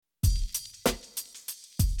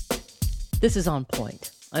This is On Point.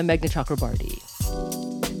 I'm Meghna Chakrabarti.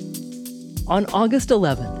 On August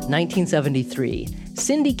 11th, 1973,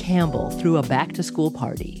 Cindy Campbell threw a back-to-school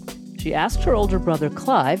party. She asked her older brother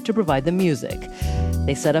Clive to provide the music.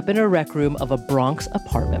 They set up in a rec room of a Bronx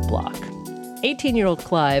apartment block. 18-year-old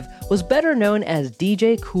Clive was better known as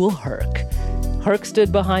DJ Kool Herc. Herc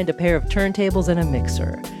stood behind a pair of turntables and a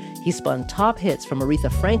mixer. He spun top hits from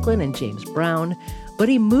Aretha Franklin and James Brown, but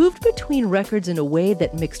he moved between records in a way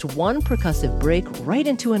that mixed one percussive break right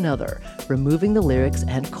into another, removing the lyrics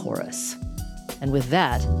and chorus. And with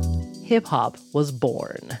that, hip-hop was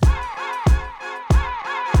born.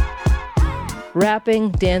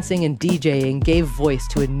 Rapping, dancing, and DJing gave voice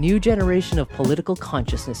to a new generation of political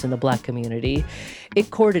consciousness in the Black community. It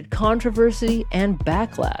courted controversy and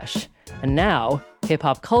backlash. And now,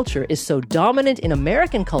 hip-hop culture is so dominant in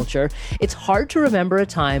American culture, it's hard to remember a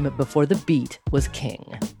time before the beat was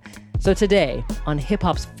king. So today, on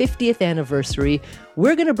hip-hop's 50th anniversary,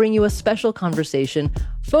 we're going to bring you a special conversation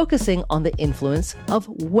focusing on the influence of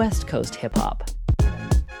West Coast hip-hop.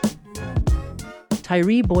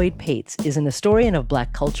 Tyree Boyd-Pates is an historian of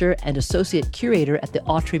Black culture and associate curator at the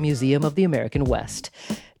Autry Museum of the American West.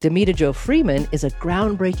 Damita Jo Freeman is a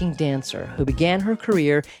groundbreaking dancer who began her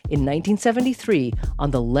career in 1973 on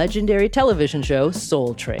the legendary television show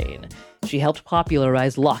Soul Train. She helped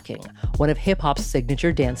popularize locking, one of hip-hop's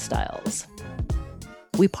signature dance styles.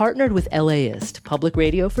 We partnered with LAist, Public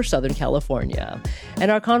Radio for Southern California, and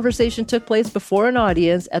our conversation took place before an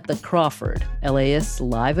audience at the Crawford, LAist's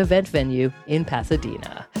live event venue in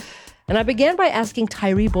Pasadena. And I began by asking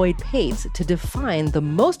Tyree Boyd-Pates to define the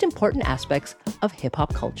most important aspects of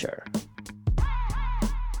hip-hop culture.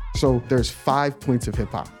 So there's 5 points of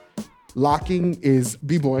hip-hop. Locking is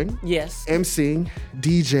b-boying, yes, emceeing,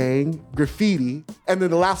 DJing, graffiti, and then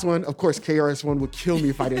the last one, of course, KRS-One would kill me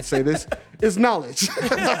if I didn't say this, is knowledge.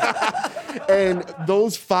 And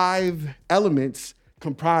those 5 elements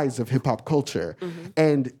comprise of hip-hop culture. Mm-hmm.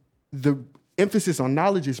 And the emphasis on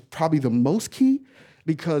knowledge is probably the most key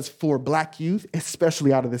because for Black youth,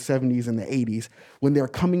 especially out of the 70s and the 80s, when they're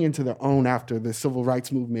coming into their own after the Civil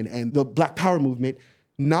Rights Movement and the Black Power Movement,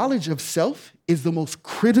 knowledge of self is the most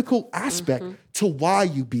critical aspect to why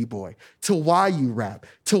you b-boy, to why you rap,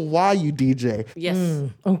 to why you DJ. Yes.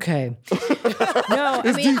 Okay. No,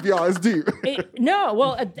 It's deep, y'all. It's deep.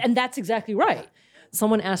 And that's exactly right.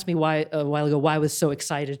 Someone asked me a while ago why I was so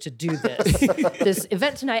excited to do this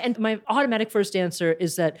event tonight, and my automatic first answer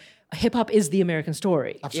is that hip-hop is the American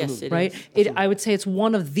story. Absolutely. Yes, it right? is. I would say it's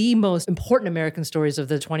one of the most important American stories of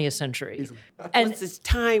the 20th century. And it's this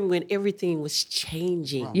time when everything was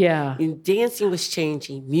changing. Wow. Yeah. And dancing was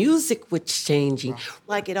changing. Music was changing. Wow.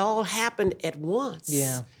 Like it all happened at once.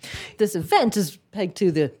 Yeah. This event is pegged to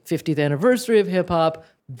the 50th anniversary of hip-hop.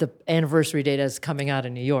 The anniversary date is coming out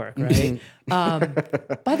in New York, right?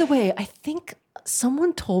 By the way, I think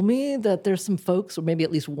someone told me that there's some folks, or maybe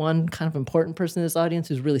at least one kind of important person in this audience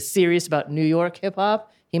who's really serious about New York hip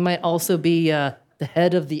hop. He might also be the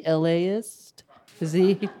head of the LAist. Is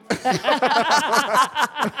he? No,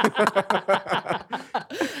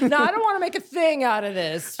 I don't want to make a thing out of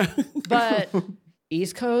this, but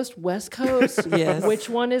East Coast, West Coast, yes. Which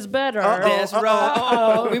one is better? That's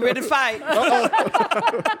right. We ready to fight.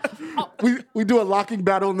 We do a locking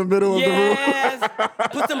battle in the middle of the room. Yes.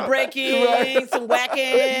 Put some breaking, some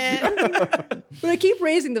whacking. But I keep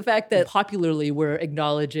raising the fact that popularly we're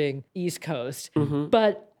acknowledging East Coast. Mm-hmm.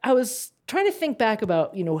 But I was trying to think back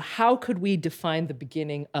about, how could we define the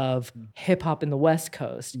beginning of hip hop in the West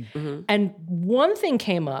Coast? Mm-hmm. And one thing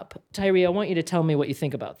came up. Tyree, I want you to tell me what you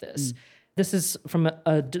think about this. This is from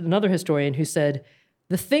another historian who said,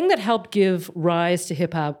 the thing that helped give rise to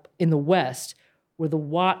hip hop in the West were the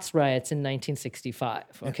Watts riots in 1965,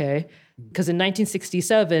 okay? Because in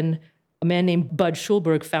 1967, a man named Bud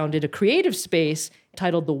Schulberg founded a creative space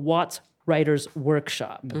titled the Watts Writers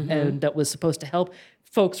Workshop, and that was supposed to help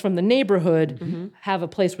folks from the neighborhood have a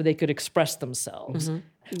place where they could express themselves.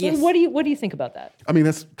 Yes. What do you think about that? I mean,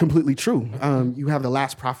 that's completely true. You have the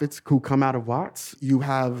Last Prophets who come out of Watts. You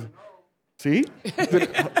have, see?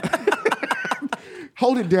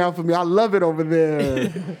 Hold it down for me. I love it over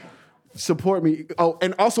there. Support me. Oh,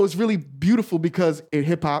 and also it's really beautiful because in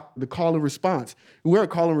hip hop, the call and response, we're a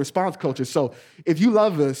call and response culture. So if you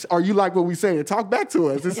love us or you like what we say, talk back to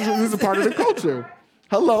us. This is a part of the culture.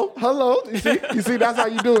 Hello. You see, that's how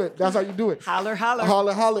you do it. Holler.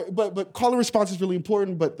 Holler. But call and response is really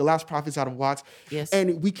important, but the Last Prophets out of Watts. Yes.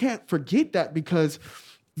 And we can't forget that because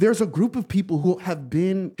there's a group of people who have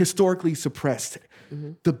been historically suppressed.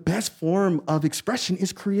 The best form of expression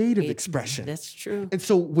is creative expression. That's true. And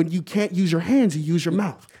so when you can't use your hands, you use your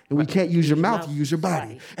mouth. And when you can't use your mouth, you use your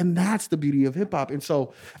body. Right. And that's the beauty of hip hop. And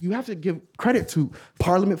so you have to give credit to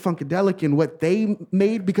Parliament Funkadelic and what they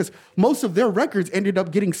made, because most of their records ended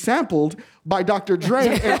up getting sampled by Dr.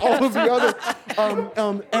 Dre and all of the other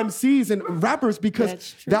MCs and rappers,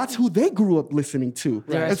 because that's who they grew up listening to.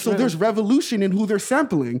 Right. And so there's revolution in who they're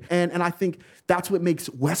sampling. And I think that's what makes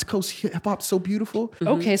West Coast hip hop so beautiful.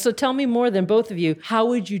 Okay, so tell me more than both of you. How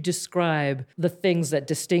would you describe the things that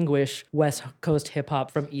distinguish West Coast hip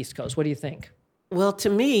hop from East Coast? What do you think? Well, to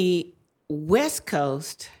me, West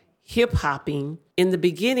Coast hip hopping, in the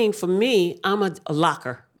beginning, for me, I'm a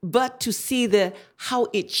locker. But to see how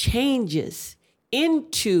it changes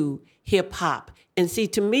into hip hop. And see,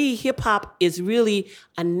 to me, hip hop is really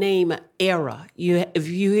a name era. If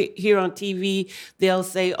you hear on TV, they'll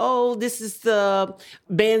say, oh, this is the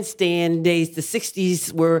bandstand days. The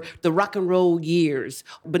 60s were the rock and roll years.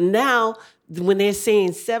 But now, when they're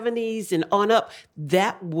saying 70s and on up,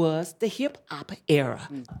 that was the hip hop era.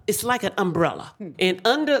 It's like an umbrella. And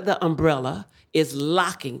under the umbrella is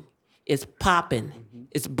locking, it's popping,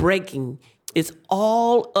 it's breaking. It's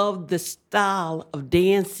all of the style of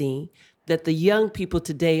dancing that the young people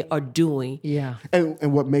today are doing. Yeah.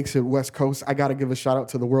 And what makes it West Coast, I got to give a shout out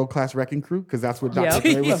to the World Class Wrecking Crew, because that's what Dr.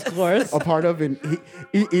 Dre was of course. a part of. And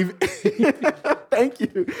he thank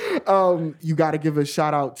you. You got to give a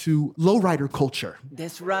shout out to lowrider culture.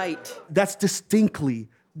 That's right. That's distinctly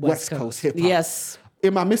West Coast hip hop. Yes.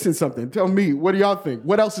 Am I missing something? Tell me, what do y'all think?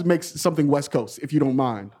 What else makes something West Coast, if you don't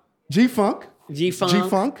mind? G-Funk? G-Funk.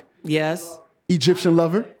 G-Funk? Yes. Egyptian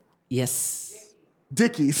Lover? Yes.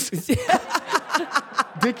 Dickies.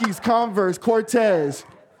 Dickies, Converse, Cortez.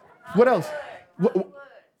 What else?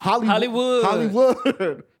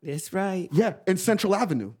 Hollywood. That's right. Yeah, and Central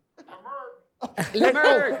Avenue.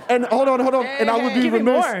 Leimert. And hold on. And I would be Give me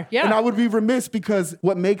remiss. more. Yeah. And I would be remiss, because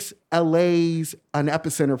what makes LA's an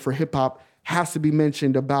epicenter for hip hop has to be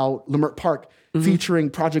mentioned about Leimert Park, featuring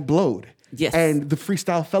Project Blowed. Yes. And the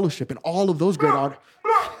Freestyle Fellowship and all of those great art.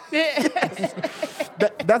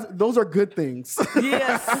 Those are good things.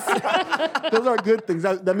 Yes. Those are good things.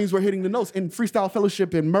 That means we're hitting the notes. And Freestyle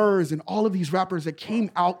Fellowship and Murs and all of these rappers that came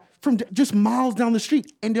out from just miles down the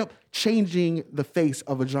street ended up changing the face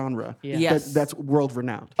of a genre. Yeah. Yes. That's world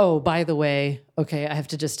renowned. Oh, by the way, okay, I have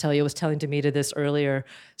to just tell you, I was telling Damita this earlier.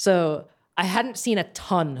 So I hadn't seen a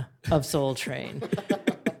ton of Soul Train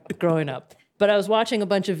growing up, but I was watching a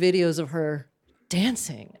bunch of videos of her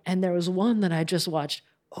dancing, and there was one that I just watched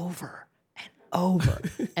over and over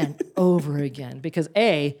and over again, because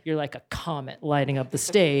A, you're like a comet lighting up the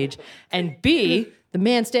stage, and B, the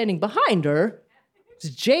man standing behind her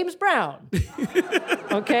is James Brown.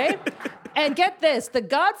 Okay? And get this, the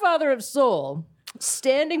godfather of soul,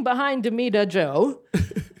 standing behind Damita Joe,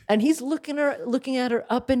 and he's looking at her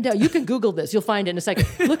up and down. You can Google this. You'll find it in a second.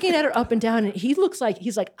 Looking at her up and down, and he's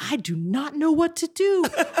like, I do not know what to do.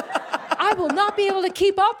 I will not be able to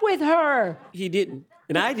keep up with her. He didn't.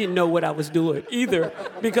 And I didn't know what I was doing either,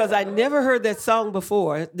 because I never heard that song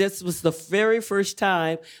before. This was the very first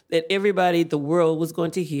time that everybody in the world was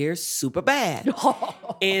going to hear Super Bad.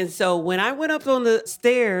 And so when I went up on the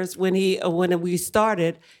stairs when we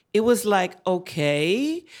started, it was like,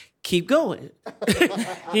 okay, keep going.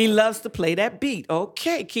 He loves to play that beat.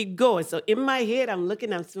 Okay, keep going. So in my head, I'm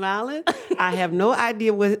looking, I'm smiling. I have no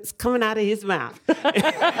idea what's coming out of his mouth.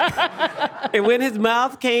 And when his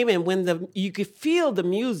mouth came, and when you could feel the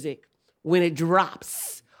music when it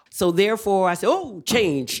drops. So therefore, I said, oh,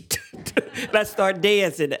 change. And I start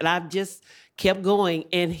dancing, and I've just kept going.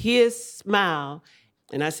 And his smile,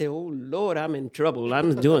 and I said, oh, Lord, I'm in trouble.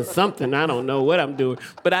 I'm doing something. I don't know what I'm doing.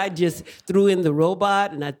 But I just threw in the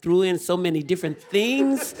robot, and I threw in so many different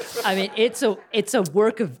things. I mean, it's a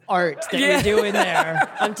work of art that you're doing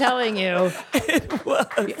there. I'm telling you. It was.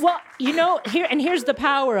 Well, here's the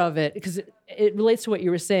power of it, because it relates to what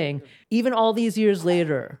you were saying. Even all these years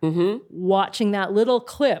later, watching that little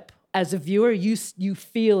clip, as a viewer, you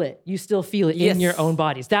feel it. You still feel it in your own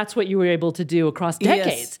bodies. That's what you were able to do across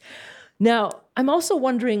decades. Yes. Now, I'm also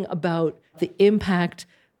wondering about the impact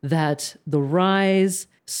that the rise,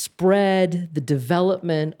 spread, the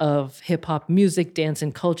development of hip-hop music, dance,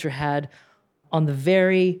 and culture had on the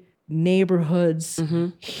very neighborhoods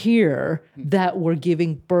here that were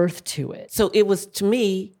giving birth to it. So it was, to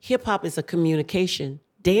me, hip-hop is a communication.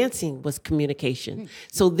 Dancing was communication.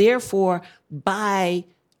 So therefore, by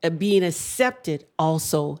being accepted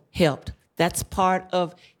also helped. That's part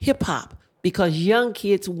of hip-hop, because young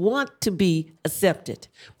kids want to be accepted.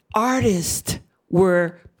 Artists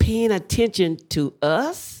were paying attention to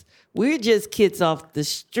us. We're just kids off the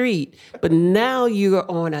street. But now you're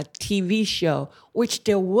on a TV show, which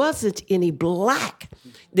there wasn't any black.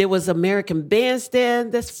 There was American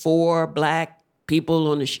Bandstand. That's 4 black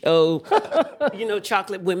people on the show.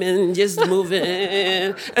 Chocolate women just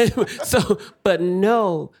moving. But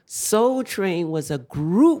no, Soul Train was a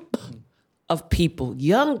group of people,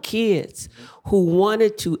 young kids, who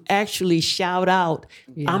wanted to actually shout out,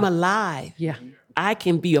 I'm alive. Yeah. I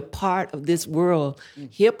can be a part of this world.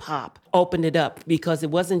 Hip hop opened it up because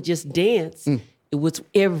it wasn't just dance. It was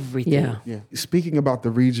everything. Yeah. Speaking about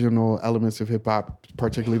the regional elements of hip hop,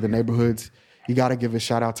 particularly the neighborhoods, you got to give a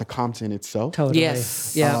shout out to Compton itself. Totally.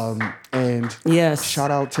 Yes. Yeah. And Yes.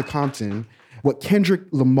 shout out to Compton. What Kendrick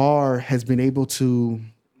Lamar has been able to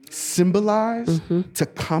symbolize to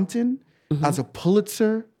Compton as a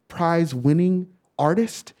Pulitzer Prize winning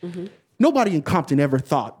artist. Nobody in Compton ever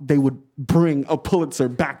thought they would bring a Pulitzer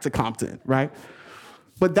back to Compton, right?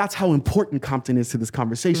 But that's how important Compton is to this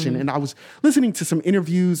conversation. And I was listening to some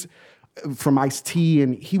interviews from Ice-T,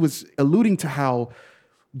 and he was alluding to how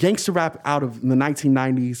gangster rap out of the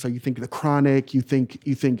 1990s, so you think The Chronic, you think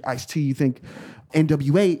Ice-T, you think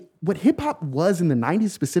NWA, what hip hop was in the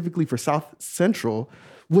 90s, specifically for South Central,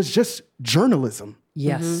 was just journalism.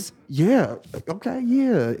 Yes. Yeah. Okay.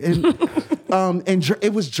 Yeah. And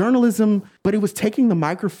it was journalism, but it was taking the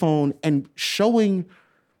microphone and showing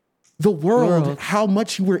the world how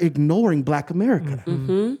much you were ignoring Black America.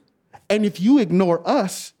 And if you ignore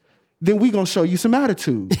us, then we're gonna show you some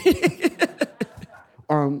attitude.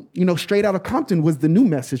 Straight Outta Compton was the new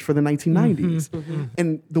message for the 1990s.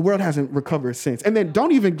 And the world hasn't recovered since. And then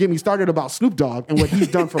don't even get me started about Snoop Dogg and what he's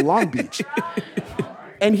done for Long Beach.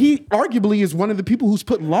 And he arguably is one of the people who's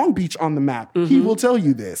put Long Beach on the map. He will tell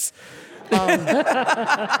you this. And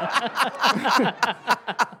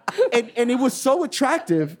it was so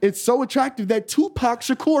attractive. It's so attractive that Tupac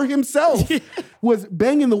Shakur himself was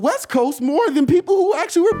banging the West Coast more than people who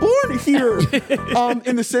actually were born here.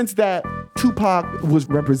 In the sense that Tupac was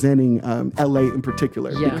representing LA in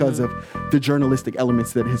particular because of the journalistic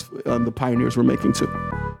elements that the pioneers were making too.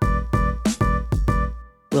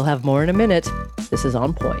 We'll have more in a minute. This is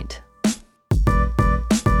On Point.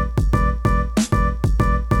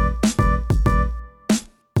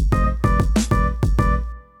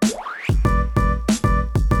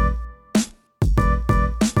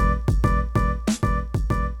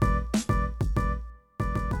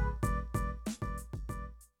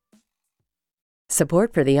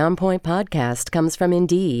 Support for the On Point podcast comes from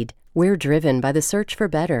Indeed. We're driven by the search for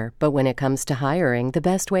better, but when it comes to hiring, the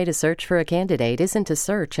best way to search for a candidate isn't to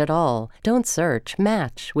search at all. Don't search,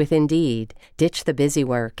 match with Indeed. Ditch the busy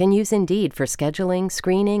work and use Indeed for scheduling,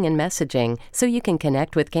 screening, and messaging so you can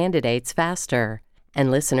connect with candidates faster. And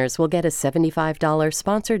listeners will get a $75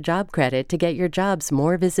 sponsored job credit to get your jobs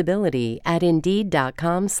more visibility at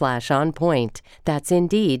Indeed.com/onpoint. That's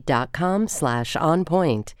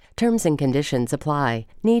Indeed.com/onpoint. Terms and conditions apply.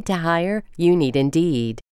 Need to hire? You need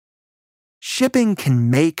Indeed. Shipping can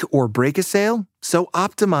make or break a sale, so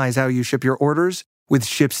optimize how you ship your orders with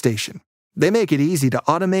ShipStation. They make it easy to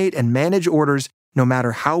automate and manage orders no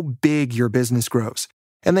matter how big your business grows.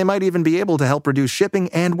 And they might even be able to help reduce shipping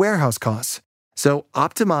and warehouse costs. So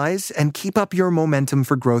optimize and keep up your momentum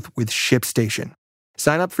for growth with ShipStation.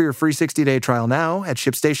 Sign up for your free 60-day trial now at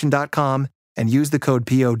ShipStation.com and use the code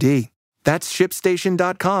POD. That's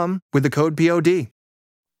ShipStation.com with the code POD.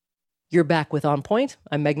 You're back with On Point.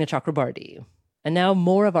 I'm Meghna Chakrabarti. And now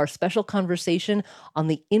more of our special conversation on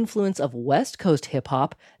the influence of West Coast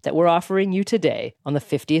hip-hop that we're offering you today on the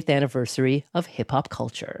 50th anniversary of hip-hop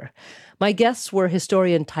culture. My guests were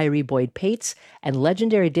historian Tyree Boyd-Pates and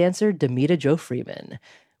legendary dancer Damita Jo Freeman.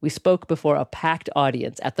 We spoke before a packed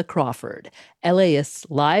audience at the Crawford, LAist's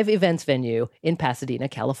live events venue in Pasadena,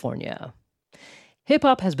 California.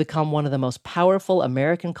 Hip-hop has become one of the most powerful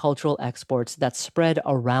American cultural exports that's spread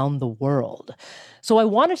around the world. So I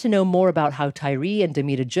wanted to know more about how Tyree and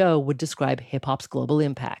Damita Jo would describe hip-hop's global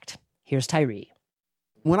impact. Here's Tyree.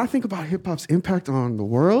 When I think about hip-hop's impact on the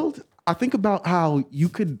world, I think about how you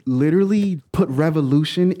could literally put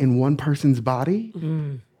revolution in one person's body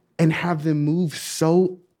and have them move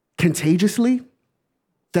so contagiously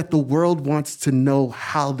that the world wants to know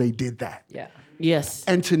how they did that. Yeah. Yes.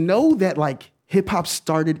 And to know that, like, hip-hop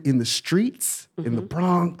started in the streets, in the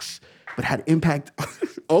Bronx, but had impact,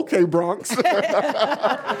 okay, Bronx, from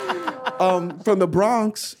the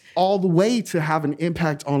Bronx all the way to have an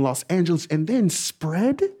impact on Los Angeles and then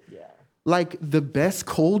spread like the best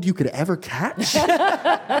cold you could ever catch.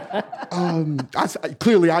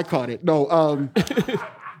 Clearly I caught it. No,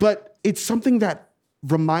 but it's something that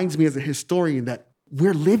reminds me as a historian that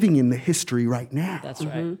we're living in the history right now. That's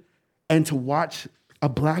right. And to watch a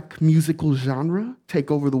Black musical genre take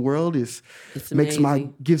over the world gives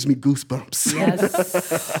me goosebumps.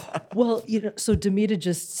 Yes. Well, so Damita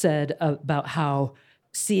just said about how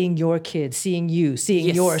seeing your kids, seeing you,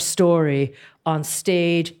 seeing your story on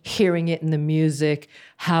stage, hearing it in the music,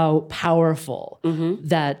 how powerful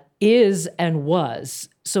that is and was.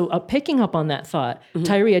 So picking up on that thought,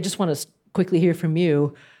 Tyree, I just want to quickly hear from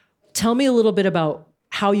you. Tell me a little bit about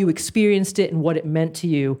how you experienced it and what it meant to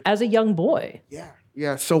you as a young boy. Yeah.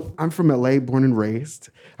 So I'm from LA, born and raised.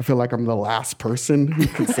 I feel like I'm the last person who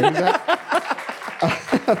can say that.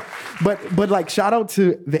 But like, shout out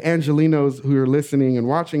to the Angelinos who are listening and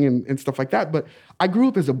watching and stuff like that. But I grew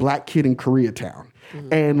up as a Black kid in Koreatown.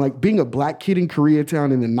 And like being a Black kid in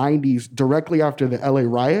Koreatown in the 90s, directly after the LA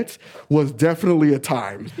riots, was definitely a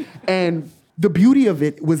time. And the beauty of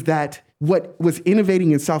it was that what was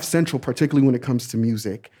innovating in South Central, particularly when it comes to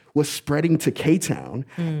music, was spreading to K-Town.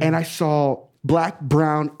 And I saw Black,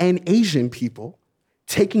 brown, and Asian people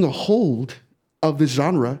taking a hold of the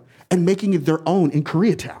genre and making it their own in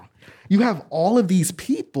Koreatown. You have all of these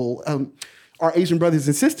people, our Asian brothers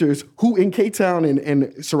and sisters, who in K-Town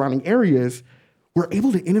and surrounding areas were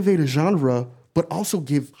able to innovate a genre, but also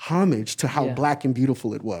give homage to how Black and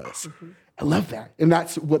beautiful it was. I love that. And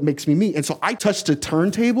that's what makes me me. And so I touched a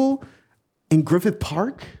turntable in Griffith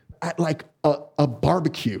Park at like a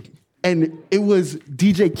barbecue. And it was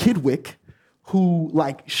DJ Kidwick who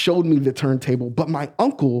like showed me the turntable. But my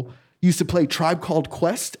uncle used to play Tribe Called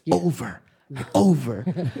Quest over and over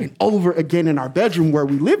and over again in our bedroom where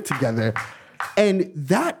we lived together. And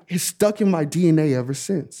that has stuck in my DNA ever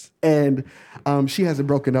since. And she hasn't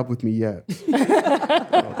broken up with me yet.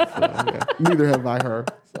 Neither have I her.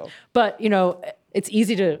 So. But, it's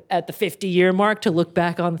easy to, at the 50-year mark, to look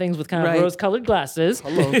back on things with kind of rose-colored glasses.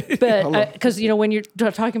 Hello. But because, when you're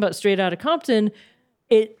talking about Straight Outta Compton,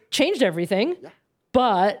 it changed everything. Yeah.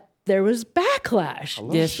 But there was backlash,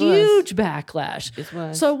 huge backlash. It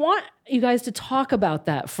was. So I want you guys to talk about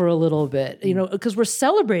that for a little bit, because we're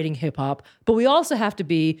celebrating hip hop, but we also have to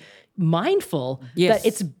be mindful that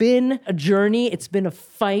it's been a journey, it's been a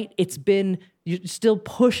fight, you're still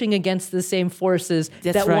pushing against the same forces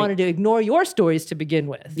wanted to ignore your stories to begin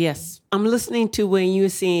with. Yes. I'm listening to when you're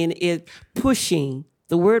saying it, pushing,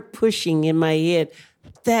 the word pushing in my head.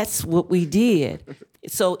 That's what we did.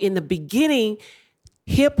 So in the beginning,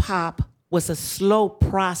 hip hop was a slow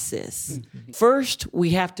process. First,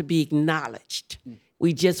 we have to be acknowledged.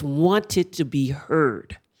 We just wanted to be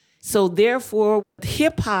heard. So therefore,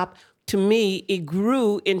 hip hop, to me, it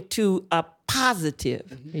grew into a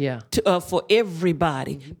positive for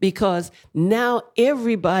everybody, because now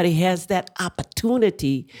everybody has that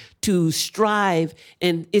opportunity to strive,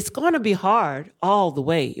 and it's going to be hard all the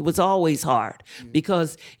way. It was always hard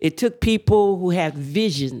because it took people who had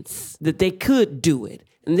visions that they could do it.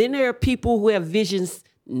 And then there are people who have visions,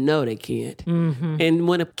 no, they can't, and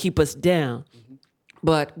want to keep us down.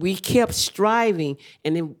 But we kept striving,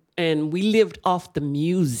 and we lived off the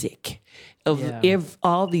music of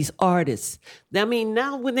all these artists. I mean,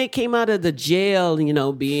 now when they came out of the jail,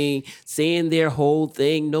 saying their whole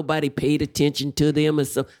thing, nobody paid attention to them, and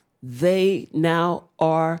so they now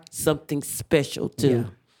are something special too.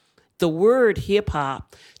 The word hip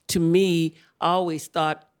hop, to me, I always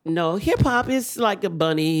thought, no, hip hop is like a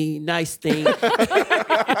bunny, nice thing.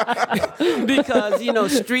 Because,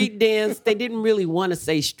 street dance, they didn't really want to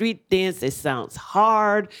say street dance. It sounds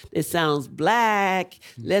hard. It sounds Black.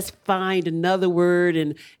 Let's find another word.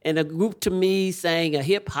 And a group to me saying a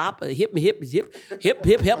hip hop, a hip.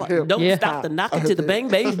 Don't stop the knock it to the bang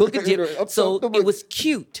bang boogie jip. So it was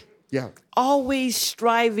cute. Yeah. Always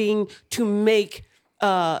striving to make,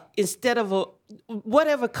 instead of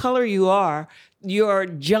whatever color you are, your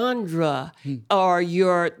genre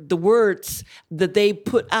or the words that they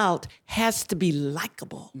put out has to be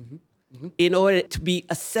likable in order to be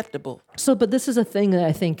acceptable. So, but this is a thing that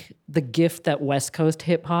I think the gift that West Coast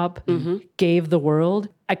hip hop gave the world.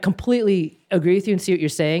 I completely agree with you and see what you're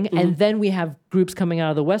saying. And then we have groups coming out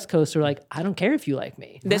of the West Coast who are like, I don't care if you like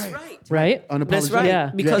me. That's right. Right? That's right.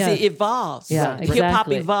 Yeah. Because it evolves. Yeah, exactly. Hip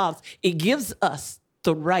hop evolves. It gives us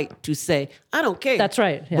the right to say, I don't care. That's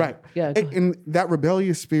right. Yeah. Right. Yeah. And that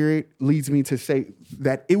rebellious spirit leads me to say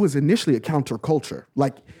that it was initially a counterculture.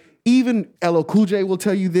 Like, even LL Cool J will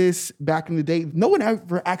tell you this back in the day. No one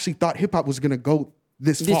ever actually thought hip hop was going to go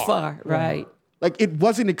this far. Right. Like, it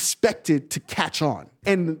wasn't expected to catch on.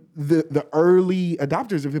 And the early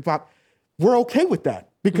adopters of hip hop were okay with that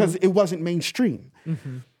because it wasn't mainstream.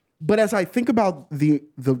 But as I think about the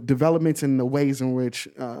developments and the ways in which,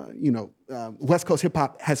 West Coast hip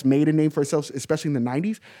hop has made a name for itself, especially in the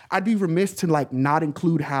 90s, I'd be remiss to not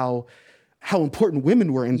include how important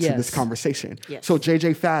women were into this conversation. Yes. So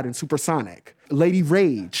JJ Fad and Supersonic, Lady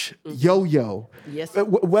Rage, Yo-Yo. Yes.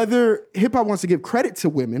 Whether hip hop wants to give credit to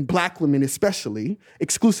women, black women especially,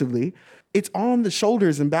 exclusively, it's on the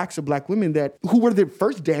shoulders and backs of black women who were the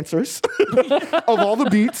first dancers of all the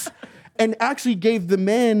beats and actually gave the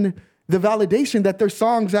men the validation that their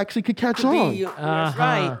songs actually could catch on. That's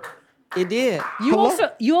right. It did. You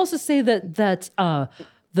also say that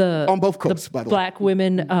the on both coasts, by the way, black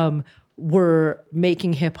women were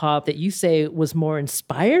making hip hop that you say was more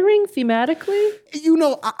inspiring thematically.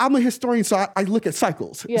 I'm a historian, so I look at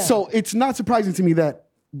cycles. Yeah. So it's not surprising to me that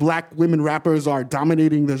black women rappers are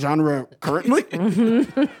dominating the genre currently.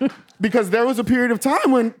 Because there was a period of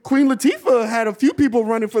time when Queen Latifah had a few people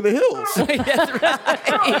running for the hills. That's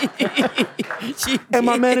right. And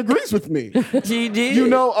my man agrees with me. She did.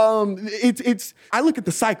 It's I look at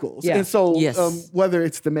the cycles. Yeah. And so Yes. whether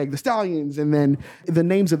it's the Meg Thee Stallions and then the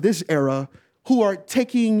names of this era who are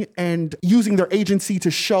taking and using their agency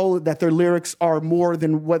to show that their lyrics are more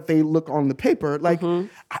than what they look on the paper. I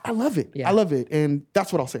love it. Yeah. I love it. And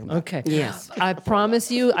that's what I'll say on that. Okay. Yes. I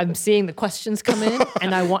promise you, I'm seeing the questions come in,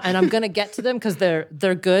 and I'm gonna get to them because they're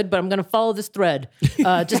good. But I'm gonna follow this thread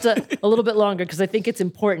just a little bit longer because I think it's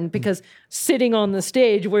important. Because sitting on the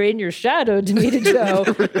stage, we're in your shadow, Damita Joe,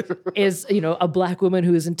 is a black woman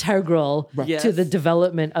who is integral Yes. to the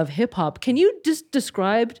development of hip hop. Can you just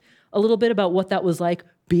describe a little bit about what that was like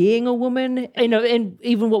being a woman? And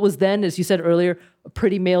even what was then, as you said earlier,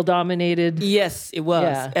 pretty male dominated. Yes, it was.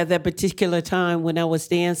 Yeah. At that particular time when I was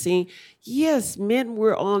dancing, yes, men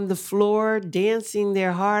were on the floor dancing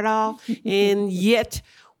their heart off, and yet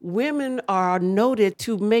women are noted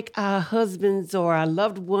to make our husbands or our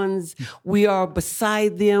loved ones, we are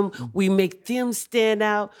beside them, we make them stand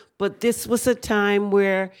out. But this was a time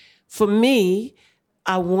where, for me,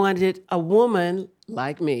 I wanted a woman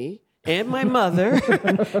like me and my mother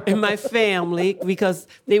and my family, because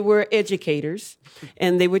they were educators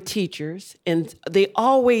and they were teachers, and they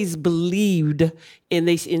always believed and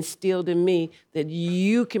they instilled in me that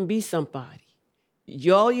you can be somebody.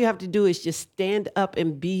 All you have to do is just stand up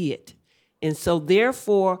and be it. And so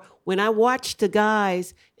therefore, when I watched the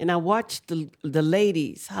guys and I watched the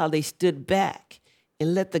ladies, how they stood back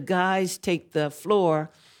and let the guys take the floor,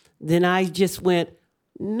 then I just went,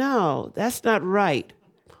 no, that's not right.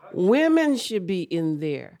 Women should be in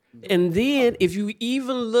there. And then if you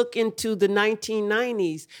even look into the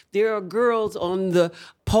 1990s, there are girls on the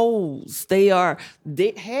poles.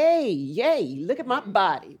 Hey, yay, look at my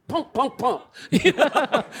body. Pump, pump, pump.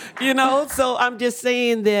 So I'm just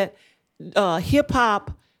saying that hip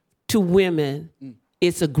hop to women,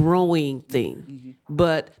 it's a growing thing.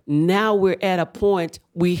 But now we're at a point,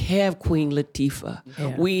 we have Queen Latifah.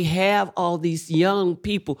 Yeah. We have all these young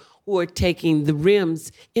people who are taking the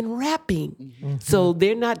rims in rapping. So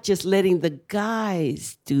they're not just letting the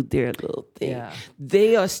guys do their little thing. Yeah.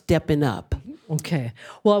 They are stepping up. Okay.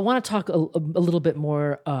 Well, I want to talk a little bit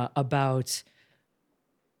more about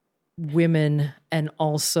women and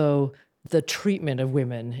also the treatment of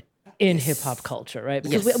women in hip hop culture, right?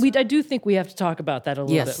 Because Yes. I do think we have to talk about that a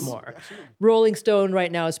little Yes. bit more. Rolling Stone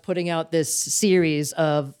right now is putting out this series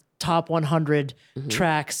of top 100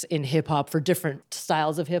 tracks in hip hop for different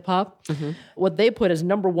styles of hip hop. What they put as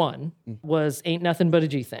number one was Ain't Nothing But a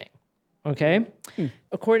G Thing. Okay?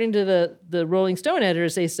 According to the Rolling Stone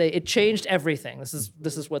editors, they say it changed everything.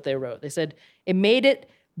 This is what they wrote. They said it made it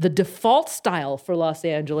the default style for Los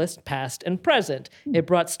Angeles, past and present. It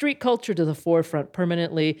brought street culture to the forefront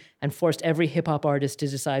permanently and forced every hip-hop artist to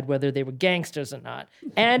decide whether they were gangsters or not.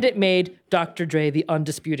 And it made Dr. Dre the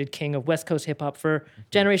undisputed king of West Coast hip-hop for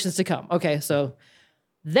generations to come. Okay, so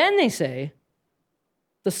then they say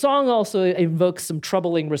the song also invokes some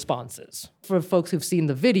troubling responses. For folks who've seen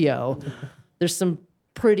the video, there's some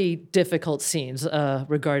pretty difficult scenes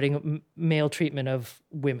regarding male treatment of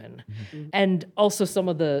women, and also some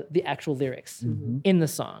of the actual lyrics in the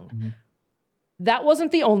song. That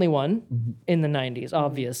wasn't the only one in the 90s,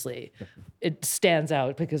 obviously. It stands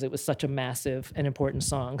out because it was such a massive and important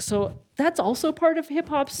song. So that's also part of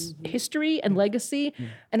hip-hop's history and legacy,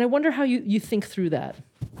 and I wonder how you think through that.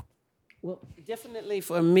 Well, definitely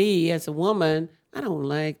for me as a woman, I don't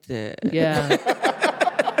like that. Yeah.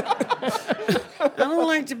 I don't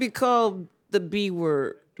like to be called the B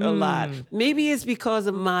word a lot. Maybe it's because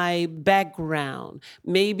of my background.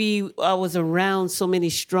 Maybe I was around so many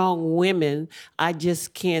strong women, I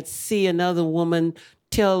just can't see another woman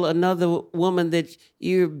tell another woman that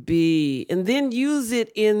you're B, and then use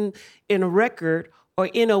it in a record or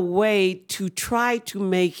in a way to try to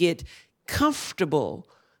make it comfortable.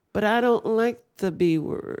 But I don't like the B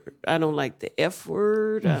word. I don't like the F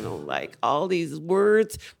word. I don't like all these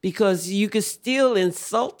words, because you can still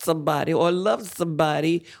insult somebody or love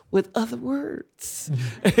somebody with other words.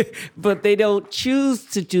 But they don't choose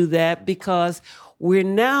to do that because we're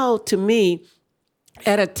now, to me,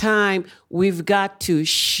 at a time we've got to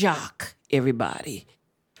shock everybody.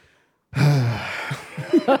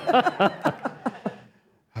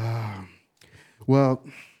 Well,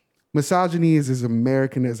 misogyny is as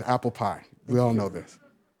American as apple pie. We all know this.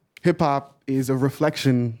 Hip hop is a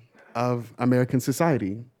reflection of American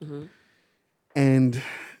society. Mm-hmm. And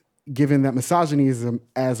given that misogyny is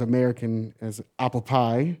as American as apple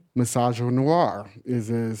pie, misogynoir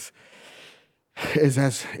is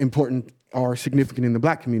as important or significant in the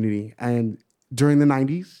Black community. And during the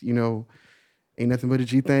 90s, Ain't Nothing But a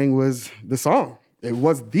G Thing was the song. It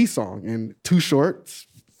was the song. And Too Short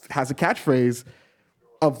has a catchphrase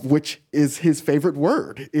of which is his favorite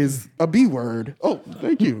word, is a B word. Oh,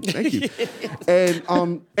 thank you.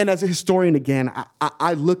 And as a historian, again,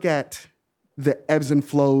 I look at the ebbs and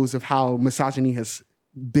flows of how misogyny has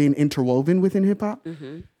been interwoven within hip hop,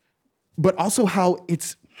 but also how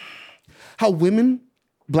women,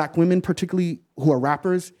 Black women particularly, who are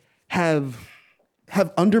rappers, have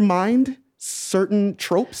undermined certain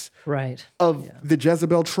tropes of the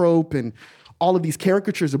Jezebel trope and all of these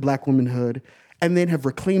caricatures of Black womanhood, and then have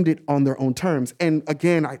reclaimed it on their own terms. And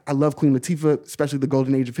again, I love Queen Latifah, especially the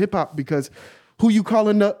golden age of hip hop, because who you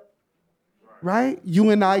calling the, right?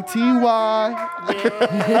 UNITY.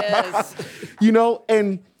 Yes.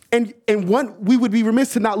 And we would be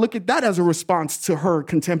remiss to not look at that as a response to her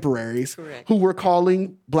contemporaries, who were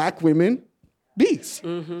calling Black women B's,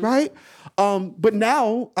 right? But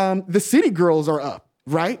now the city girls are up,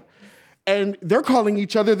 right? And they're calling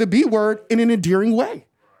each other the B word in an endearing way.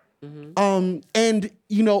 I'm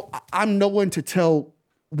no one to tell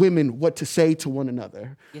women what to say to one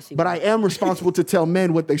another, but I am responsible to tell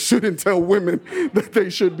men what they shouldn't tell women that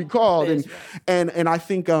they should be called. And I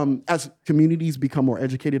think as communities become more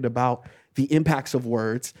educated about the impacts of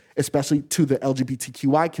words, especially to the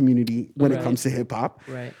LGBTQI community when it comes to hip hop,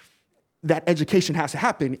 that education has to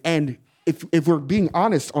happen. And if we're being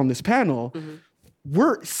honest on this panel,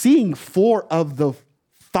 we're seeing 4 of the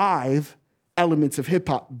 5 elements of hip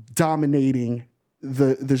hop dominating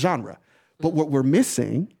the genre. But what we're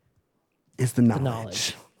missing is the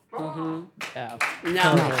knowledge. Yeah.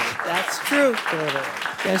 Knowledge. That's true.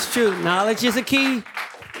 That's true. Knowledge is a key.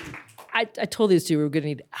 I told these two we were going to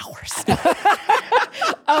need hours.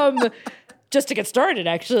 Just to get started,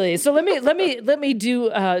 actually. So let me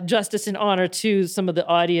do justice and honor to some of the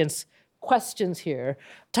audience questions here.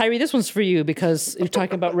 Tyree, this one's for you because you're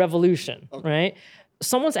talking about revolution, right?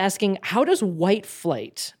 Someone's asking, how does white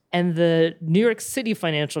flight and the New York City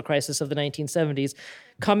financial crisis of the 1970s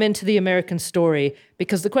come into the American story?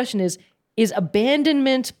 Because the question is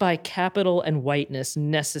abandonment by capital and whiteness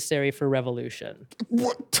necessary for revolution?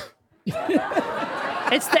 What?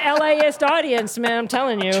 It's the LAist audience, man, I'm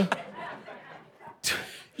telling you.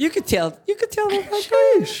 You could tell them.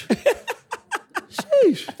 Sheesh.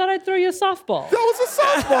 Sheesh. I thought I'd throw you a softball. That was a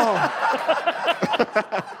softball.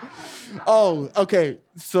 Oh, okay.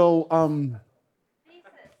 So,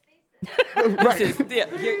 right.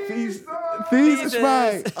 Thesis,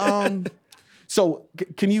 right. So,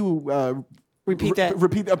 can you repeat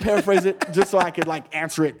that? Paraphrase it, just so I could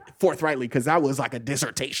answer it forthrightly, because that was like a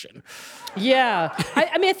dissertation. Yeah,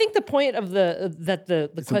 I think the point of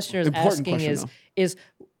the questioner is asking is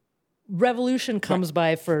revolution comes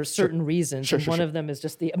by for certain reasons, and one of them is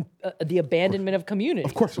just the abandonment of community.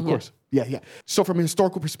 Of course. Yeah. So from a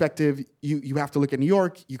historical perspective, you have to look at New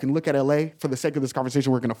York. You can look at LA. For the sake of this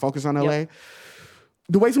conversation, we're going to focus on LA. Yep.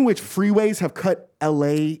 The ways in which freeways have cut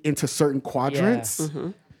LA into certain quadrants,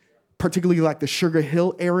 particularly like the Sugar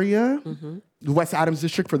Hill area, the West Adams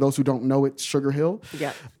district, for those who don't know it, Sugar Hill,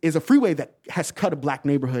 is a freeway that has cut a Black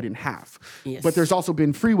neighborhood in half. Yes. But there's also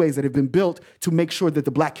been freeways that have been built to make sure that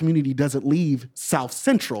the Black community doesn't leave South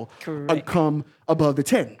Central and come above the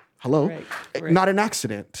 10. Hello? Correct. Not an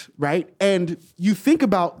accident, right? And you think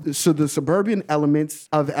about the suburban elements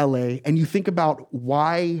of LA, and you think about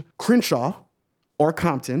why Crenshaw or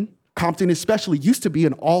Compton especially used to be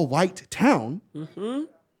an all-white town,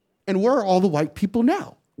 and where are all the white people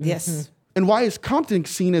now? Yes. And why is Compton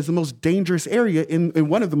seen as the most dangerous area in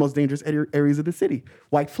one of the most dangerous areas of the city?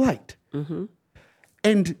 White flight.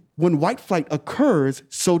 And when white flight occurs,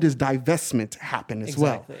 so does divestment happen as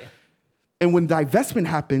well. And when divestment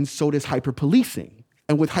happens, so does hyper-policing.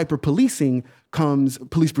 And with hyper-policing comes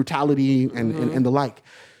police brutality and the like.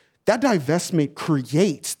 That divestment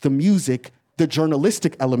creates the music, the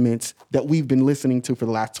journalistic elements that we've been listening to for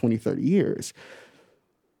the last 20, 30 years.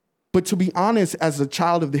 But to be honest, as a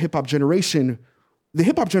child of the hip-hop generation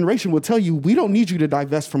will tell you, we don't need you to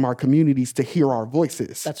divest from our communities to hear our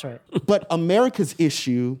voices. That's right. But America's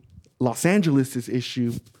issue, Los Angeles'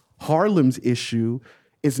 issue, Harlem's issue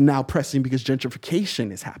is now pressing because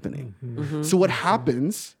gentrification is happening. So what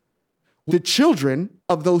happens, the children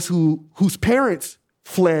of those whose parents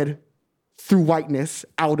fled through whiteness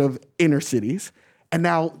out of inner cities, and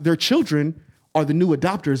now their children are the new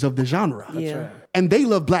adopters of the genre. That's right. And they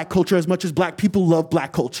love Black culture as much as Black people love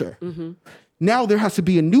Black culture. Now there has to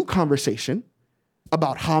be a new conversation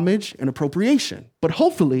about homage and appropriation. But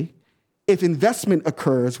hopefully, if investment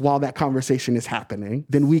occurs while that conversation is happening,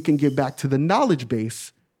 then we can get back to the knowledge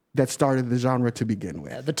base that started the genre to begin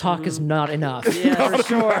with. The talk is not enough. Yeah, for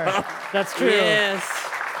sure. That's true. Yes.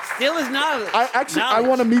 Still is not. I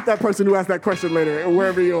want to meet that person who asked that question later,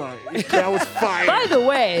 wherever you are. That was fire. By the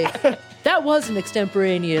way, that was an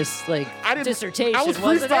extemporaneous dissertation. I was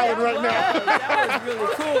wasn't it? freestyling right now. That was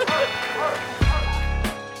really cool.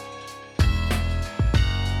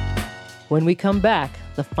 When we come back,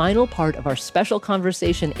 the final part of our special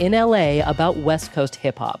conversation in LA about West Coast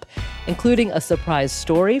hip hop, including a surprise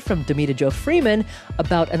story from Damita Jo Freeman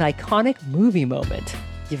about an iconic movie moment.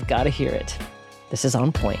 You've got to hear it. This is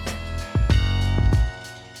On Point.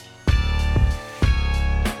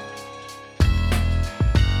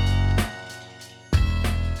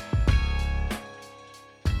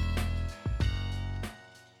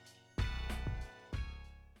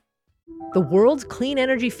 The world's clean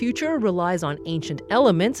energy future relies on ancient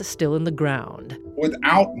elements still in the ground.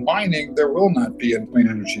 Without mining, there will not be a clean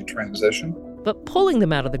energy transition. But pulling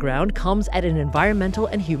them out of the ground comes at an environmental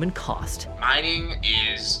and human cost. Mining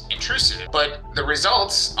is intrusive, but the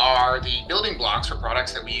results are the building blocks for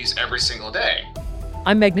products that we use every single day.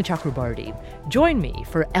 I'm Meghna Chakrabarti. Join me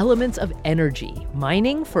for Elements of Energy,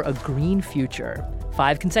 Mining for a Green Future.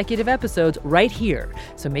 5 consecutive episodes right here,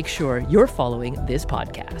 so make sure you're following this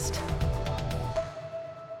podcast.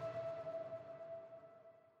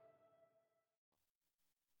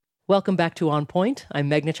 Welcome back to On Point. I'm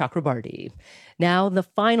Meghna Chakrabarti. Now, the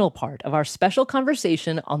final part of our special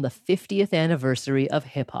conversation on the 50th anniversary of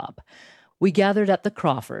hip-hop. We gathered at the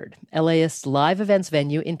Crawford, LAist's live events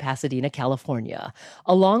venue in Pasadena, California,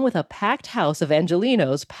 along with a packed house of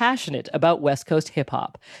Angelenos passionate about West Coast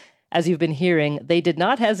hip-hop. As you've been hearing, they did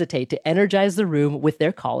not hesitate to energize the room with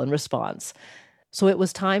their call and response. So it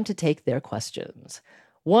was time to take their questions.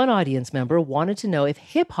 One audience member wanted to know if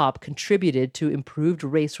hip-hop contributed to improved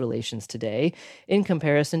race relations today in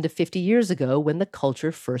comparison to 50 years ago when the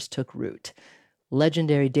culture first took root.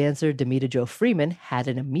 Legendary dancer Damita Jo Freeman had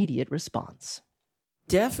an immediate response.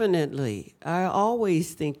 Definitely. I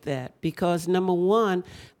always think that because, number one,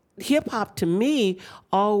 hip-hop to me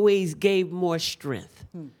always gave more strength.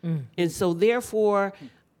 And so therefore,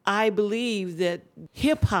 I believe that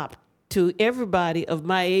hip-hop to everybody of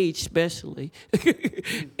my age especially,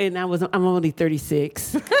 and I'm only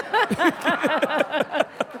 36.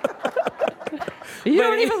 You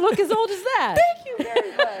don't even look as old as that. Thank you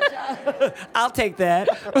very much. I'll take that.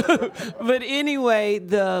 But anyway,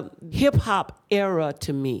 the hip-hop era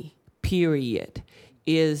to me, period,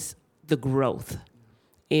 is the growth.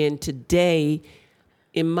 And today,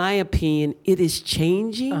 in my opinion, it is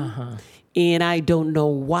changing. And I don't know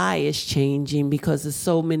why it's changing because there's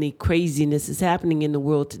so many craziness is happening in the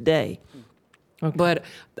world today. Okay. But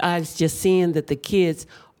I was just seeing that the kids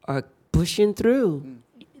are pushing through.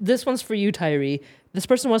 This one's for you, Tyree. This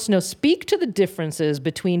person wants to know, speak to the differences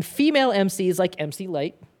between female MCs like MC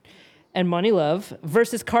Lyte and Money Love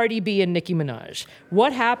versus Cardi B and Nicki Minaj.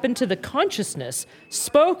 What happened to the consciousness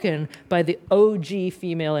spoken by the OG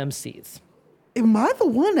female MCs? Am I the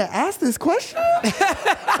one that asked this question? I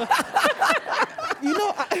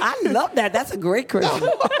love that. That's a great question.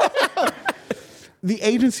 The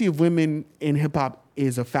agency of women in hip-hop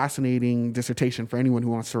is a fascinating dissertation for anyone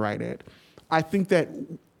who wants to write it. I think that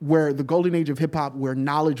where the golden age of hip-hop, where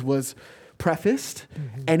knowledge was prefaced,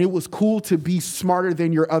 and it was cool to be smarter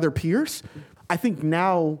than your other peers, I think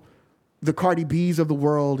now the Cardi B's of the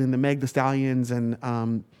world and the Meg Thee Stallions and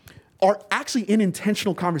are actually in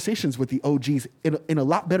intentional conversations with the OGs in a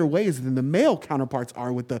lot better ways than the male counterparts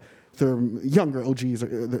are with the younger OGs,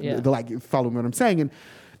 the like, follow what I'm saying.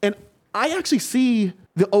 And I actually see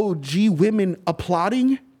the OG women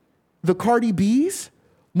applauding the Cardi B's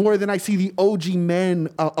more than I see the OG men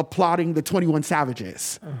applauding the 21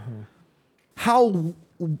 Savages. How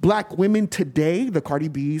black women today, the Cardi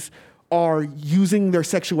B's, are using their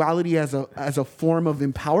sexuality as a form of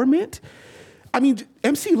empowerment. I mean,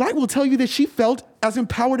 MC Lyte will tell you that she felt as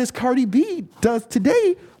empowered as Cardi B does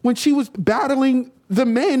today when she was battling the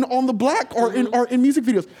men on the block or in music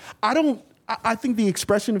videos. I think the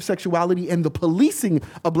expression of sexuality and the policing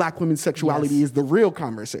of Black women's sexuality is the real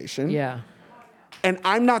conversation. Yeah. And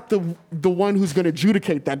I'm not the one who's going to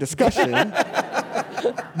adjudicate that discussion.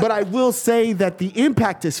 But I will say that the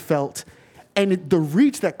impact is felt, and the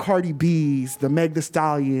reach that Cardi B's, the Meg Thee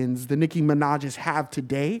Stallions, the Nicki Minaj's have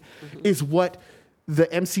today is what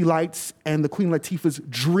the MC Lytes and the Queen Latifahs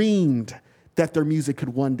dreamed that their music could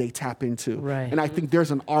one day tap into. Right. And I think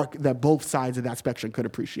there's an arc that both sides of that spectrum could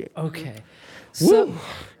appreciate. Okay. So,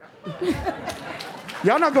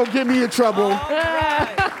 y'all not gonna get me in trouble. All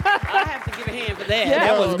right. I have to give a hand for that. Yeah.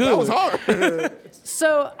 That was good. That was hard.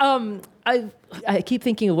 So I keep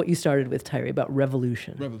thinking of what you started with, Tyree, about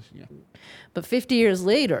revolution. Revolution, yeah. But 50 years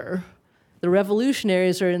later, the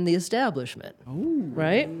revolutionaries are in the establishment,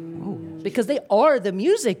 right? Because they are the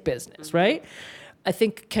music business, right? I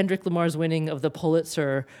think Kendrick Lamar's winning of the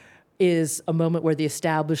Pulitzer is a moment where the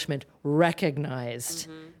establishment recognized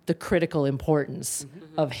the critical importance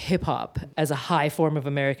of hip hop as a high form of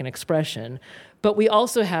American expression. But we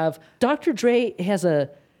also have Dr. Dre has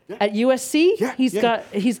at USC. Yeah, he's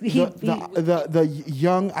got the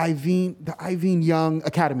Young Iveen Young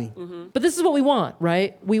Academy. But this is what we want,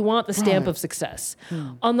 right? We want the stamp of success.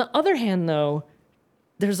 On the other hand, though,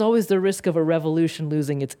 there's always the risk of a revolution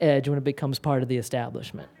losing its edge when it becomes part of the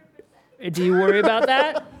establishment. Do you worry about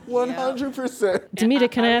that? 100%.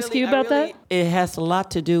 Damita, can I ask you about that? It has a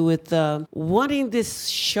lot to do with wanting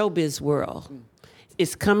this showbiz world.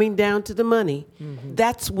 It's coming down to the money.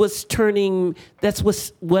 That's what's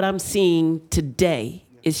what I'm seeing today.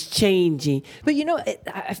 It's changing. But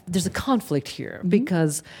there's a conflict here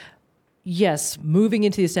because, yes, moving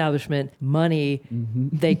into the establishment, money,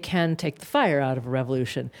 they can take the fire out of a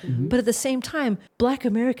revolution. But at the same time, Black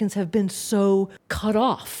Americans have been so cut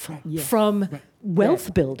off from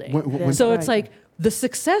wealth building. So it's like the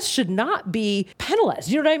success should not be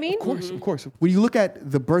penalized. You know what I mean? Of course. When you look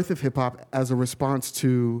at the birth of hip hop as a response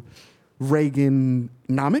to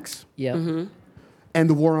Reaganomics and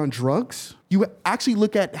the war on drugs, you actually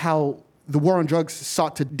look at how the war on drugs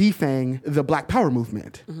sought to defang the Black Power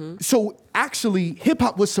movement. So actually, hip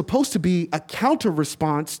hop was supposed to be a counter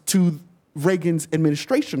response to Reagan's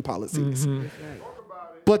administration policies.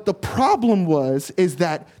 But the problem is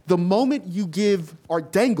that the moment you give or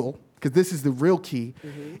dangle, because this is the real key,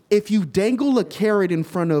 if you dangle a carrot in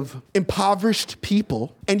front of impoverished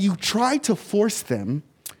people and you try to force them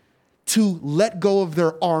to let go of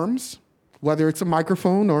their arms, whether it's a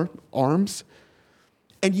microphone or arms,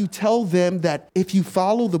 and you tell them that if you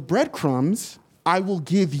follow the breadcrumbs, I will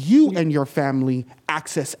give you and your family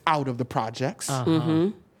access out of the projects.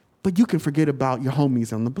 But you can forget about your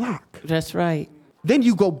homies on the block. That's right. Then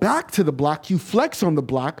you go back to the block, you flex on the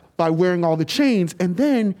block by wearing all the chains, and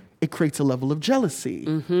then it creates a level of jealousy.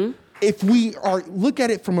 If we look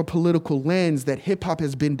at it from a political lens, that hip hop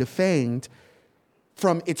has been defanged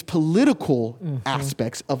from its political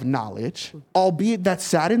aspects of knowledge, albeit that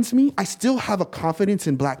saddens me, I still have a confidence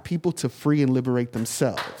in Black people to free and liberate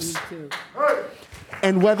themselves.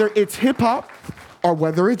 And whether it's hip hop or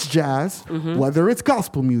whether it's jazz, whether it's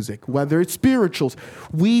gospel music, whether it's spirituals,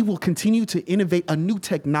 we will continue to innovate a new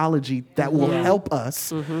technology that will help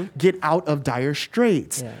us get out of dire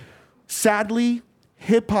straits. Sadly,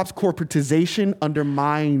 hip-hop's corporatization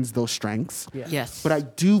undermines those strengths. Yes. But I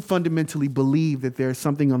do fundamentally believe that there's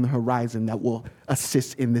something on the horizon that will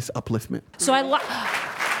assist in this upliftment. So I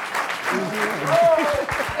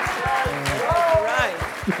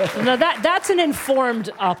Now that's an informed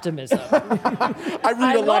optimism. I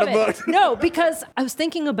read a lot of books. No, because I was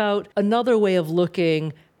thinking about another way of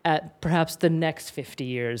looking at perhaps the next 50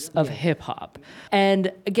 years of hip hop.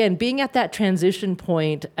 And again, being at that transition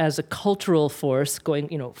point as a cultural force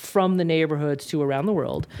going, from the neighborhoods to around the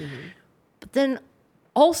world. But then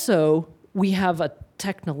also we have a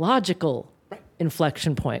technological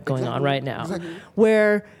inflection point going on right now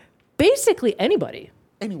where basically anybody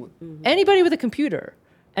with a computer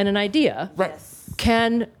and an idea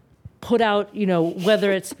can put out,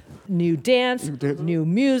 whether it's new dance, new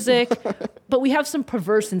music, but we have some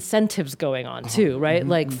perverse incentives going on too, right?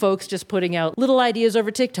 Like folks just putting out little ideas over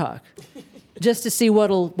TikTok just to see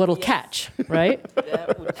what'll catch, right?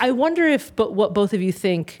 I wonder what both of you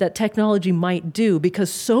think that technology might do, because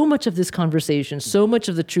so much of this conversation, so much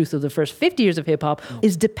of the truth of the first 50 years of hip hop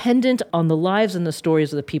is dependent on the lives and the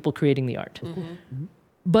stories of the people creating the art.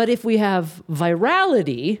 But if we have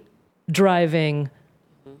virality driving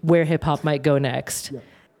where hip hop might go next,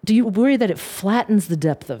 do you worry that it flattens the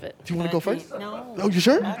depth of it? Do you want to go first? No. Oh, you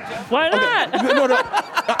sure? Why not?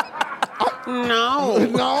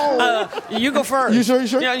 No. You go first. You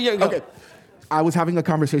sure? Yeah, go. Okay. I was having a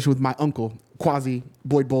conversation with my uncle, Quasi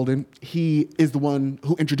Boyd Bolden. He is the one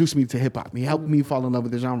who introduced me to hip hop. He helped me fall in love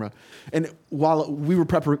with the genre. And while we were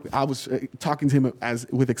preparing, I was talking to him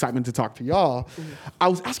with excitement to talk to y'all. I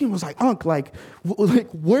was asking him, I was like, Unc,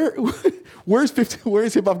 where's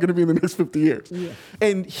hip hop going to be in the next 50 years? Yeah.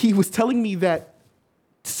 And he was telling me that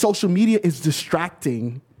social media is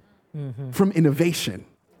distracting from innovation.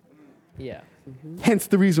 Yeah. Hence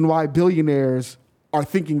the reason why billionaires are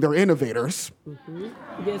thinking they're innovators.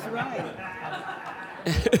 That's right.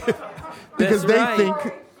 Because they think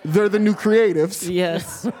they're the new creatives.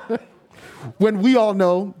 Yes. When we all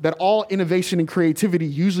know that all innovation and creativity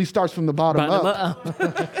usually starts from the bottom up.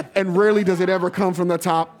 And rarely does it ever come from the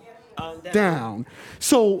top down.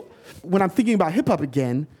 So when I'm thinking about hip hop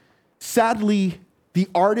again, sadly, the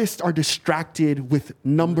artists are distracted with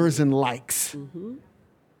numbers and likes.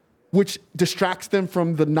 Which distracts them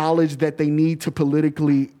from the knowledge that they need to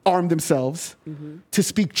politically arm themselves, to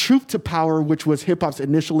speak truth to power, which was hip-hop's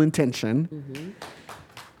initial intention,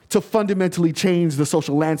 to fundamentally change the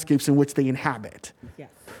social landscapes in which they inhabit.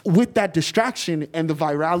 Yes. With that distraction and the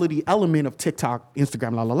virality element of TikTok,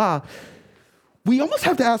 Instagram, we almost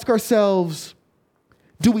have to ask ourselves,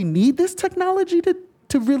 do we need this technology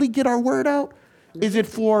to really get our word out? Is it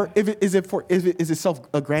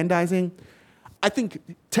self-aggrandizing? I think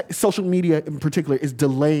social media in particular is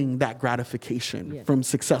delaying that gratification from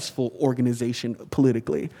successful organization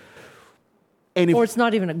politically. And Or it's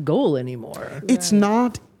not even a goal anymore. It's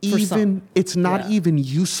not even even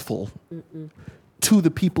useful to the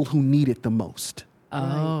people who need it the most.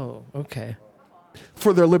 Oh, okay.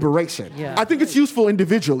 For their liberation. Yeah. I think it's useful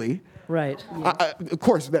individually. Right. Of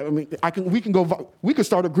course, we could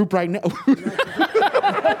start a group right now.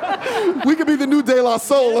 We could be the new De La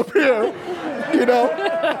Soul up here, you know?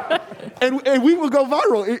 And we would go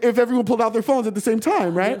viral if everyone pulled out their phones at the same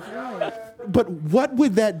time, right? But what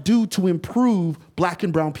would that do to improve Black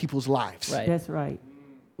and brown people's lives? Right. That's right.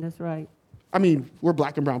 I mean, we're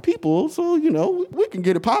Black and brown people, so, you know, we can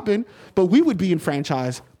get it popping, but we would be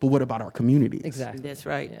enfranchised. But what about our communities? Exactly. That's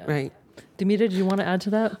right. Yeah. Right. Damita, did you want to add to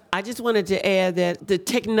that? I just wanted to add that the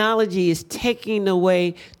technology is taking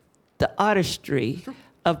away the artistry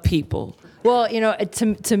of people. Well, you know,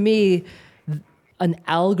 to me, an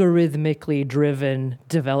algorithmically driven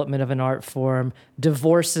development of an art form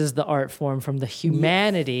divorces the art form from the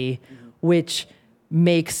humanity, which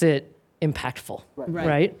makes it impactful,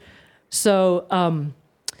 right? So I'm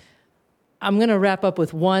going to wrap up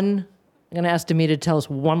with one. I'm going to ask Damita to tell us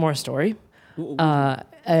one more story, and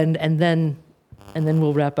then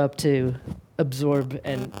we'll wrap up to absorb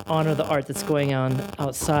and honor the art that's going on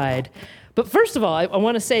outside. But first of all, I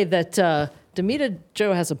want to say that Damita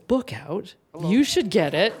Jo has a book out. Hello. You should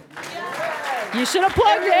get it. Yes. You should have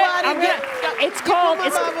plugged it. It's called.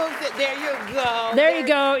 There you go. There you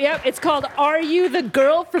go. Yep. It's called "Are You the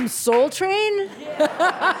Girl from Soul Train?" Yeah.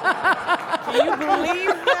 Can you believe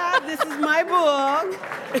that? This is my book.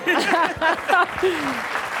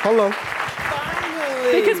 Hello.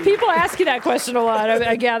 Finally. Because people ask you that question a lot.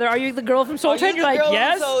 I gather. Are you the girl from Soul Train? You're like,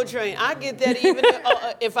 yes. Soul Train. I get that even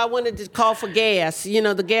if I wanted to call for gas. You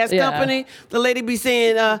know, the gas company. The lady be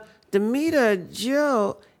saying, "Damita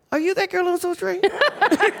Jo, are you that girl on Soul Train?"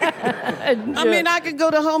 I mean, I could go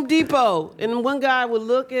to Home Depot and one guy would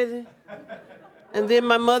look at it, and then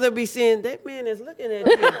my mother be saying, "That man is looking at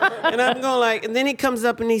you," and I'm going like, and then he comes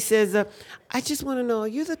up and he says, "I just want to know, are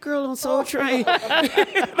you the girl on Soul Train?"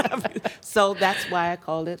 So that's why I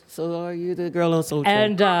called it. So are you the girl on Soul Train?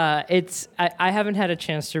 And I haven't had a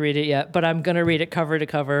chance to read it yet, but I'm gonna read it cover to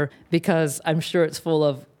cover because I'm sure it's full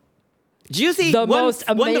of juicy, the most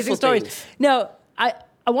amazing stories. Things. No, I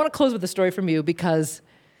want to close with a story from you because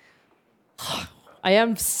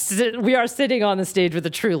we are sitting on the stage with a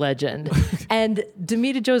true legend. And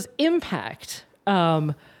Damita Jo's impact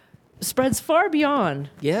spreads far beyond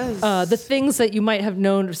the things that you might have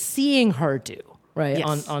known seeing her do, right,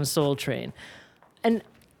 on Soul Train. And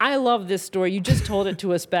I love this story. You just told it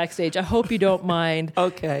to us backstage. I hope you don't mind.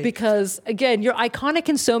 Okay. Because, again, you're iconic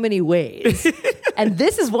in so many ways. And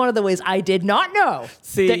this is one of the ways I did not know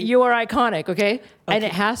that you are iconic, okay? And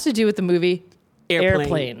it has to do with the movie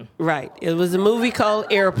Airplane. Right. It was a movie called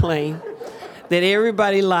Airplane that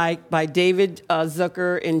everybody liked by David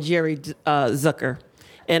Zucker and Jerry Zucker.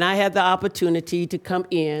 And I had the opportunity to come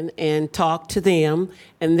in and talk to them,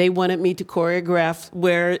 and they wanted me to choreograph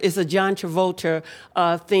where it's a John Travolta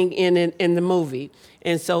thing in the movie.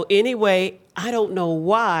 And so anyway, I don't know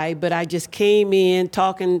why, but I just came in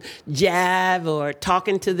talking jive or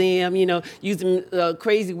talking to them, using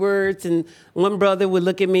crazy words. And one brother would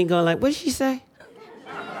look at me and go like, "What'd she say?"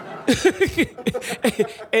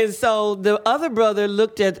 And so the other brother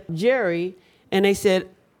looked at Jerry and they said,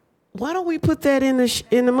 "Why don't we put that in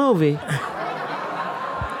the movie?"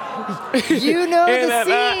 You know the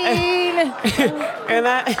scene.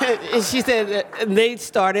 And she said they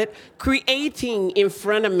started creating in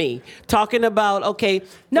front of me, talking about, okay.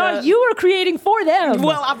 No, you were creating for them.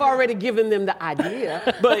 Well, I've already given them the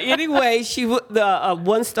idea. But anyway,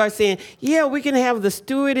 one started saying, "Yeah, we can have the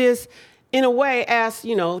stewardess, in a way, ask,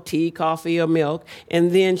 tea, coffee, or milk."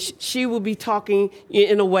 And then she will be talking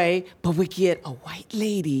in a way, but we get a white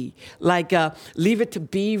lady, like a Leave It to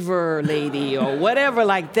Beaver lady or whatever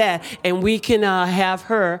like that. And we can have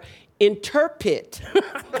her interpret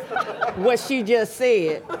what she just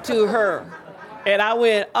said to her. And I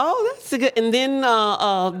went, "Oh, that's a good." And then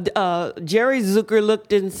Jerry Zucker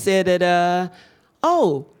looked and said that,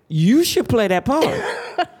 "Oh, you should play that part."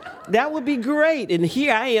 That would be great. And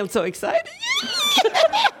here I am so excited.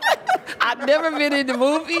 I've never been in the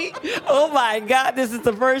movie. Oh, my God, this is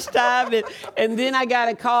the first time. And then I got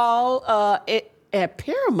a call at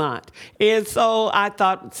Paramount. And so I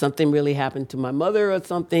thought something really happened to my mother or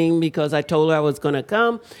something because I told her I was going to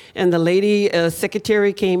come. And the lady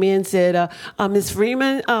secretary came in and said, "Ms.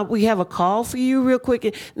 Freeman, we have a call for you real quick."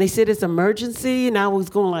 And they said it's emergency. And I was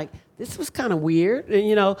going like, this was kind of weird.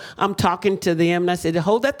 And, I'm talking to them, and I said,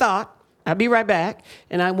 "Hold that thought. I'll be right back."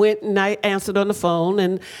 And I went and I answered on the phone,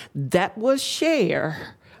 and that was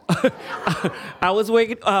Cher. I was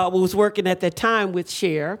working at that time with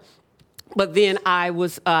Cher. But then I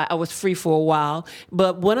was free for a while.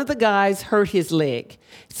 But one of the guys hurt his leg.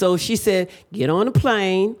 So she said, "Get on a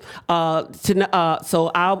plane.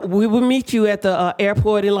 We will meet you at the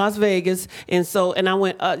airport in Las Vegas." And I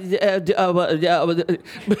went, I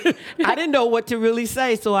didn't know what to really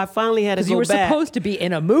say. So I finally had to go back. You were supposed to be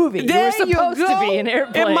in a movie. There you were supposed to be in an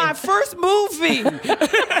airplane. In my first movie.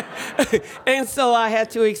 And so I had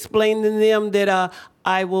to explain to them that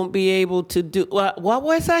I won't be able to do. What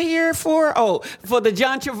was I here for? Oh, for the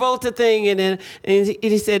John Travolta thing. And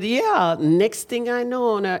he said, "Yeah, next thing I know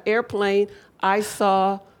on an airplane, I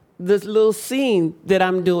saw this little scene that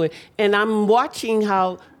I'm doing." And I'm watching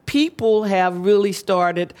how people have really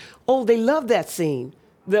started, they love that scene.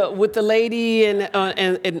 With the lady and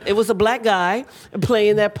it was a black guy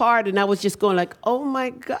playing that part. And I was just going like, "Oh, my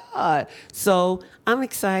God." So I'm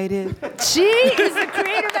excited. She is the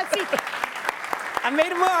creator of that scene. I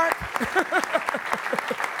made a mark.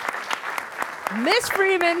 Miss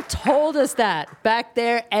Freeman told us that back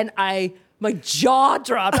there, and my jaw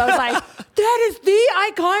dropped. I was like, that is the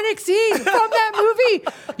iconic scene from that movie.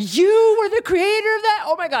 You were the creator of that?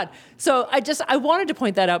 Oh, my God. So I wanted to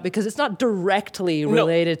point that out because it's not directly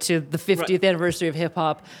related to the 50th anniversary of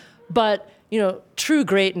hip-hop, but true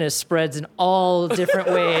greatness spreads in all different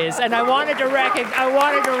ways, and I wanted to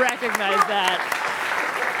recognize that.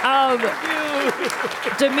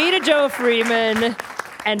 Damita Jo Freeman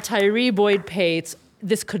and Tyree Boyd Pates,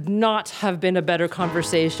 this could not have been a better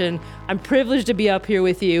conversation. I'm privileged to be up here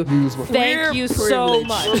with you. Thank you so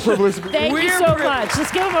much. Thank you so much.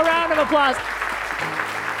 Let's give them a round of applause.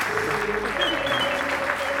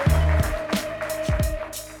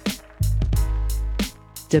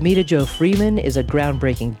 Damita Jo Freeman is a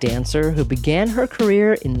groundbreaking dancer who began her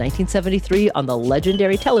career in 1973 on the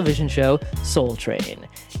legendary television show Soul Train.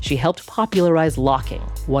 She helped popularize locking,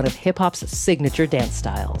 one of hip-hop's signature dance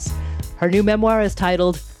styles. Her new memoir is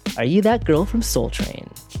titled, Are You That Girl from Soul Train?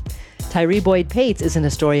 Tyree Boyd Pates is an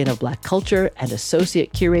historian of Black culture and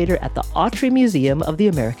associate curator at the Autry Museum of the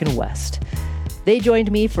American West. They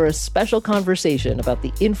joined me for a special conversation about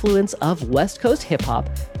the influence of West Coast hip-hop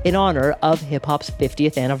in honor of hip-hop's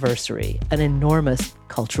 50th anniversary, an enormous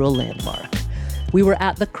cultural landmark. We were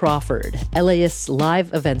at the Crawford, LAist's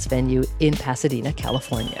live events venue in Pasadena,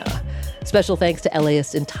 California. Special thanks to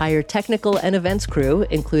LAist's entire technical and events crew,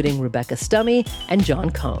 including Rebecca Stummy and John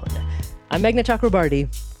Cohn. I'm Meghna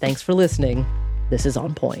Chakrabarti. Thanks for listening. This is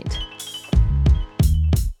On Point.